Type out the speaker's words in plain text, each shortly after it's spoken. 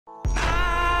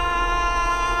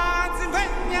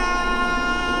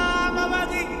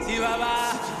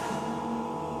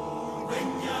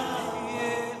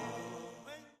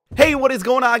what is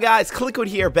going on, guys? Kliquid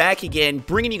here, back again,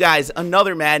 bringing you guys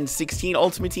another Madden 16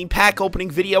 Ultimate Team pack opening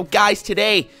video. Guys,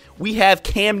 today we have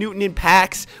Cam Newton in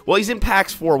packs. Well, he's in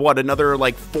packs for, what, another,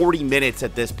 like, 40 minutes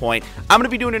at this point. I'm going to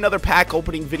be doing another pack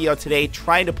opening video today,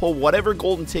 trying to pull whatever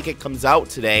golden ticket comes out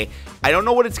today. I don't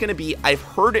know what it's going to be. I've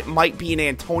heard it might be an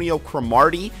Antonio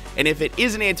Cromartie, and if it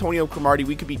is an Antonio Cromartie,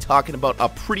 we could be talking about a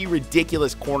pretty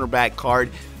ridiculous cornerback card.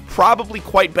 Probably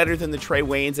quite better than the Trey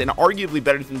Waynes and arguably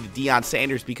better than the Deion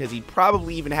Sanders because he'd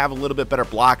probably even have a little bit better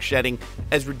block shedding,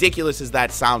 as ridiculous as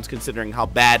that sounds considering how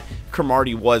bad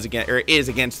Cromartie was is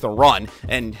against the run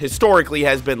and historically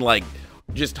has been like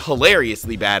just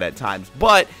hilariously bad at times.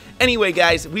 But anyway,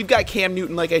 guys, we've got Cam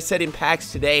Newton, like I said, in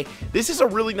packs today. This is a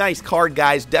really nice card,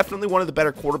 guys. Definitely one of the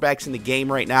better quarterbacks in the game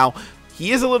right now.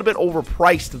 He is a little bit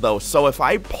overpriced, though, so if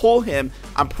I pull him,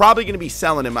 I'm probably going to be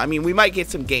selling him. I mean, we might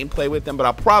get some gameplay with him, but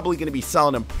I'm probably going to be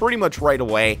selling him pretty much right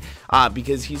away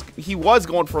because he was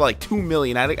going for like $2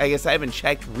 million. I guess I haven't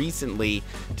checked recently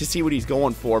to see what he's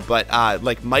going for, but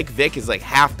like Mike Vick is like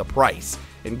half the price.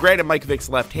 And granted, Mike Vick's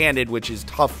left-handed, which is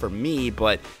tough for me,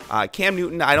 but Cam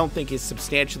Newton, I don't think is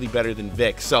substantially better than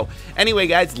Vick. So anyway,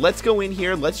 guys, let's go in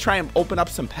here. Let's try and open up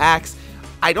some packs.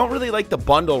 I don't really like the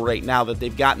bundle right now that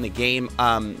they've got in the game.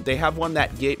 They have one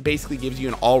that basically gives you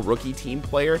an all-rookie team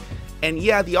player. And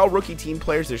yeah, the all-rookie team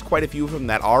players, there's quite a few of them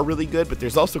that are really good, but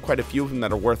there's also quite a few of them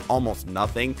that are worth almost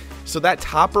nothing. So that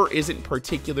topper isn't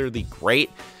particularly great.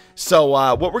 So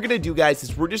what we're going to do, guys,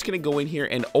 is we're just going to go in here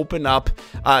and open up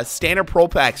standard pro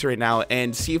packs right now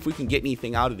and see if we can get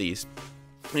anything out of these.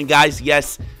 And guys,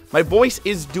 yes, my voice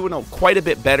is doing quite a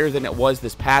bit better than it was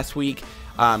this past week.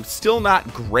 Still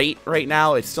not great right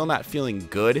now. It's still not feeling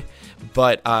good,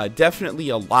 but definitely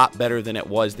a lot better than it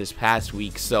was this past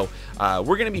week. So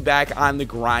we're going to be back on the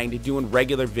grind doing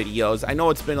regular videos. I know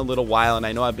it's been a little while, and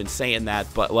I know I've been saying that,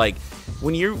 but like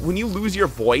when you lose your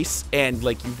voice and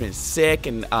like you've been sick,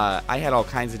 and I had all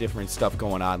kinds of different stuff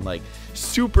going on, like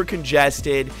super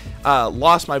congested,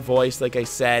 lost my voice, like I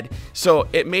said, so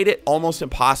it made it almost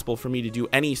impossible for me to do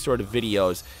any sort of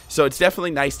videos. So it's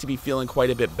definitely nice to be feeling quite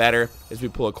a bit better as we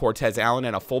pull a Cortez Allen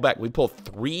and a fullback. We pull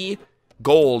 3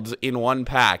 golds in one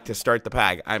pack to start the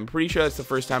pack. I'm pretty sure that's the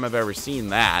first time I've ever seen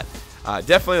that.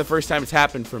 Definitely the first time it's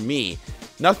happened for me.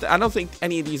 Nothing, I don't think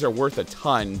any of these are worth a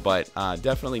ton, but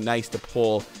definitely nice to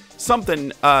pull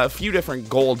something, a few different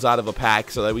golds out of a pack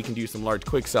so that we can do some large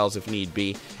quick sells if need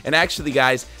be. And actually,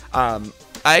 guys, I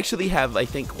actually have, I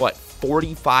think, what,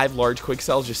 45 large quick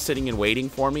sells just sitting and waiting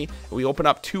for me. We open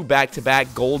up 2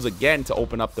 back-to-back golds again to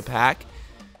open up the pack.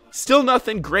 Still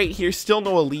nothing great here, still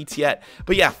no elites yet,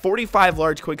 but yeah, 45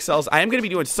 large quick sells. I am going to be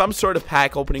doing some sort of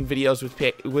pack opening videos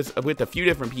with a few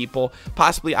different people,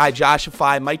 possibly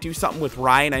Joshify, might do something with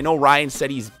Ryan. I know Ryan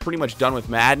said he's pretty much done with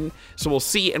Madden, so we'll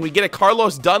see. And we get a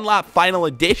Carlos Dunlap final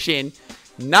edition.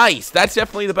 Nice. That's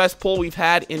definitely the best pull we've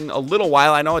had in a little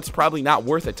while. I know it's probably not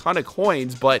worth a ton of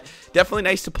coins, but definitely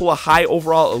nice to pull a high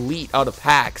overall elite out of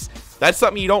packs. That's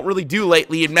something you don't really do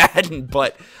lately in Madden,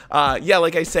 but yeah,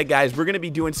 like I said, guys, we're going to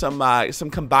be doing some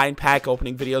combined pack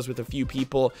opening videos with a few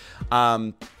people.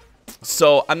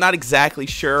 So I'm not exactly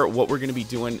sure what we're going to be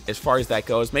doing as far as that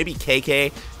goes. Maybe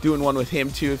KK doing one with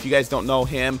him too, if you guys don't know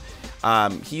him.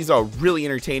 He's a really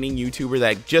entertaining YouTuber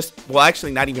that just, well,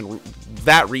 actually not even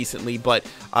that recently, but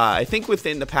I think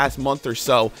within the past month or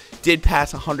so did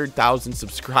pass 100,000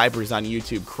 subscribers on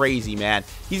YouTube. Crazy, man.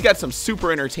 He's got some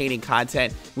super entertaining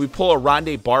content. We pull a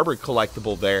Rondé Barber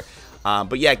collectible there.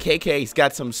 But yeah, KK's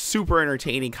got some super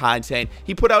entertaining content.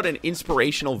 He put out an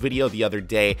inspirational video the other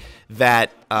day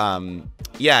that,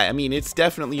 yeah, I mean, it's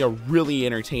definitely a really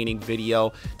entertaining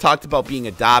video. Talked about being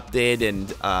adopted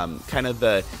and kind of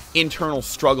the internal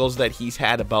struggles that he's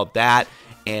had about that.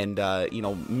 And, you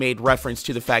know, made reference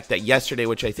to the fact that yesterday,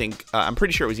 which I think, I'm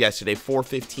pretty sure it was yesterday,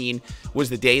 4/15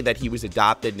 was the day that he was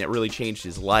adopted, and it really changed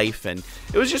his life. And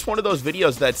it was just one of those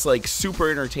videos that's like super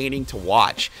entertaining to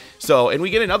watch. So, and we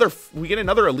get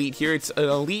another elite here. It's an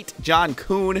elite John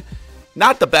Kuhn.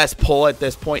 Not the best pull at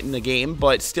this point in the game,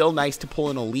 but still nice to pull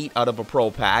an elite out of a pro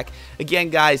pack. Again,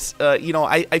 guys, you know,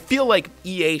 I feel like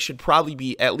EA should probably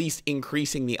be at least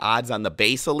increasing the odds on the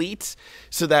base elites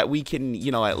so that we can, you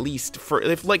know, at least for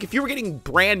if you were getting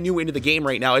brand new into the game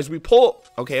right now, as we pull,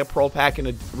 okay, a pro pack and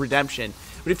a redemption.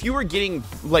 But if you were getting,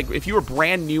 like, if you were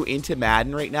brand new into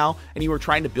Madden right now and you were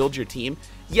trying to build your team,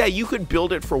 yeah, you could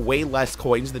build it for way less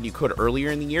coins than you could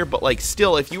earlier in the year, but like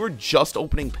still, if you were just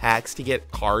opening packs to get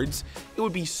cards, it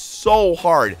would be so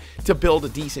hard to build a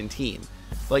decent team.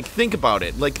 Like, think about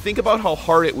it. Like, think about how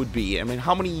hard it would be. I mean,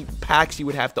 how many packs you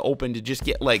would have to open to just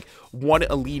get like one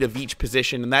elite of each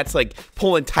position, and that's like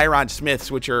pulling Tyron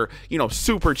Smiths, which are, you know,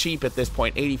 super cheap at this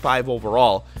point, 85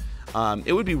 overall.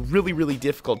 It would be really, really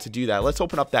difficult to do that. Let's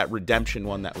open up that redemption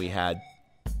one that we had.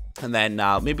 And then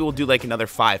maybe we'll do like another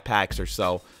 5 packs or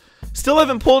so. Still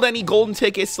haven't pulled any golden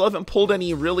tickets. Still haven't pulled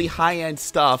any really high-end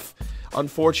stuff,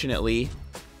 unfortunately.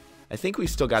 I think we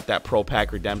still got that pro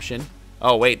pack redemption.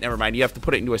 Oh, wait, never mind. You have to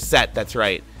put it into a set. That's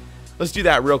right. Let's do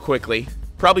that real quickly.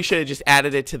 Probably should have just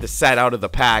added it to the set out of the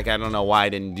pack. I don't know why I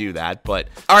didn't do that. But,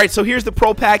 all right, so here's the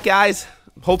pro pack, guys.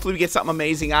 Hopefully we get something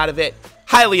amazing out of it.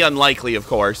 Highly unlikely, of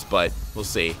course, but we'll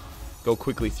see. Go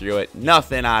quickly through it.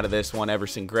 Nothing out of this one,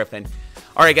 Everson Griffin.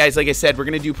 All right, guys, like I said, we're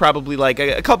going to do probably like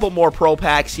a couple more pro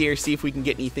packs here, see if we can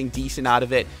get anything decent out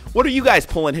of it. What are you guys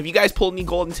pulling? Have you guys pulled any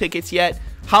golden tickets yet?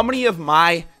 How many of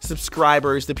my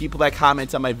subscribers, the people that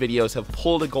comment on my videos, have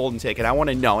pulled a golden ticket? I want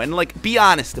to know. And, like, be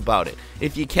honest about it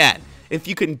if you can. If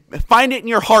you can find it in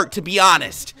your heart to be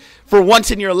honest for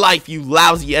once in your life, you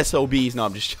lousy SOBs. No,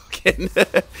 I'm just joking.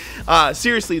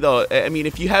 Seriously, though, I mean,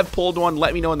 if you have pulled one,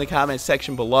 let me know in the comments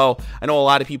section below. I know a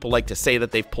lot of people like to say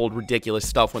that they've pulled ridiculous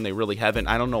stuff when they really haven't.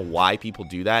 I don't know why people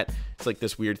do that. It's like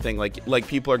this weird thing. Like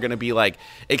people are going to be, like,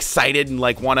 excited and,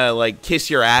 like, want to, like, kiss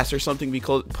your ass or something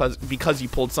because you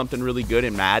pulled something really good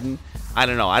in Madden. I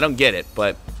don't know. I don't get it,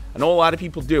 but I know a lot of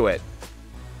people do it.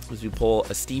 As we pull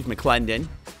a Steve McClendon.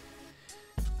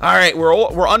 All right,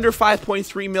 we're under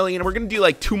 5.3 million. We're going to do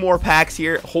like 2 more packs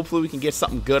here. Hopefully we can get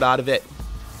something good out of it.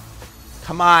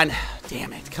 Come on.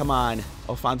 Damn it. Come on.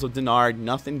 Alfonso Denard,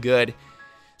 nothing good.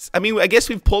 I mean, I guess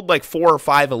we've pulled like 4 or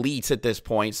 5 elites at this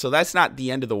point, so that's not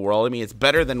the end of the world. I mean, it's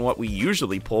better than what we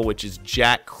usually pull, which is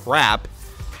jack crap.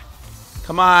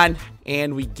 Come on.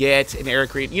 And we get an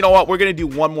Eric Reed. You know what? We're going to do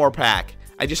 1 more pack.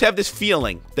 I just have this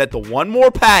feeling that the 1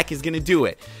 more pack is going to do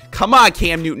it. Come on,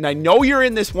 Cam Newton. I know you're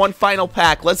in this 1 final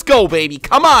pack. Let's go, baby.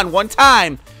 Come on, 1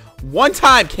 time. 1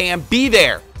 time, Cam. Be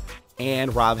there.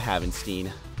 And Rob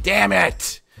Havenstein. Damn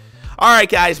it. All right,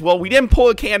 guys. Well, we didn't pull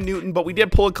a Cam Newton, but we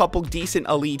did pull a couple decent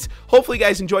elites. Hopefully, you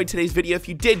guys enjoyed today's video. If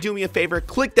you did, do me a favor.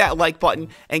 Click that like button.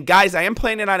 And, guys, I am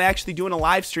planning on actually doing a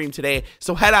live stream today.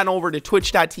 So, head on over to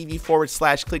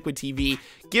twitch.tv/KliquidTV.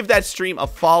 Give that stream a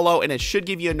follow, and it should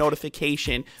give you a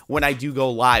notification when I do go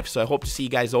live. So, I hope to see you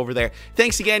guys over there.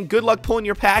 Thanks again. Good luck pulling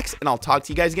your packs, and I'll talk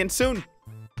to you guys again soon.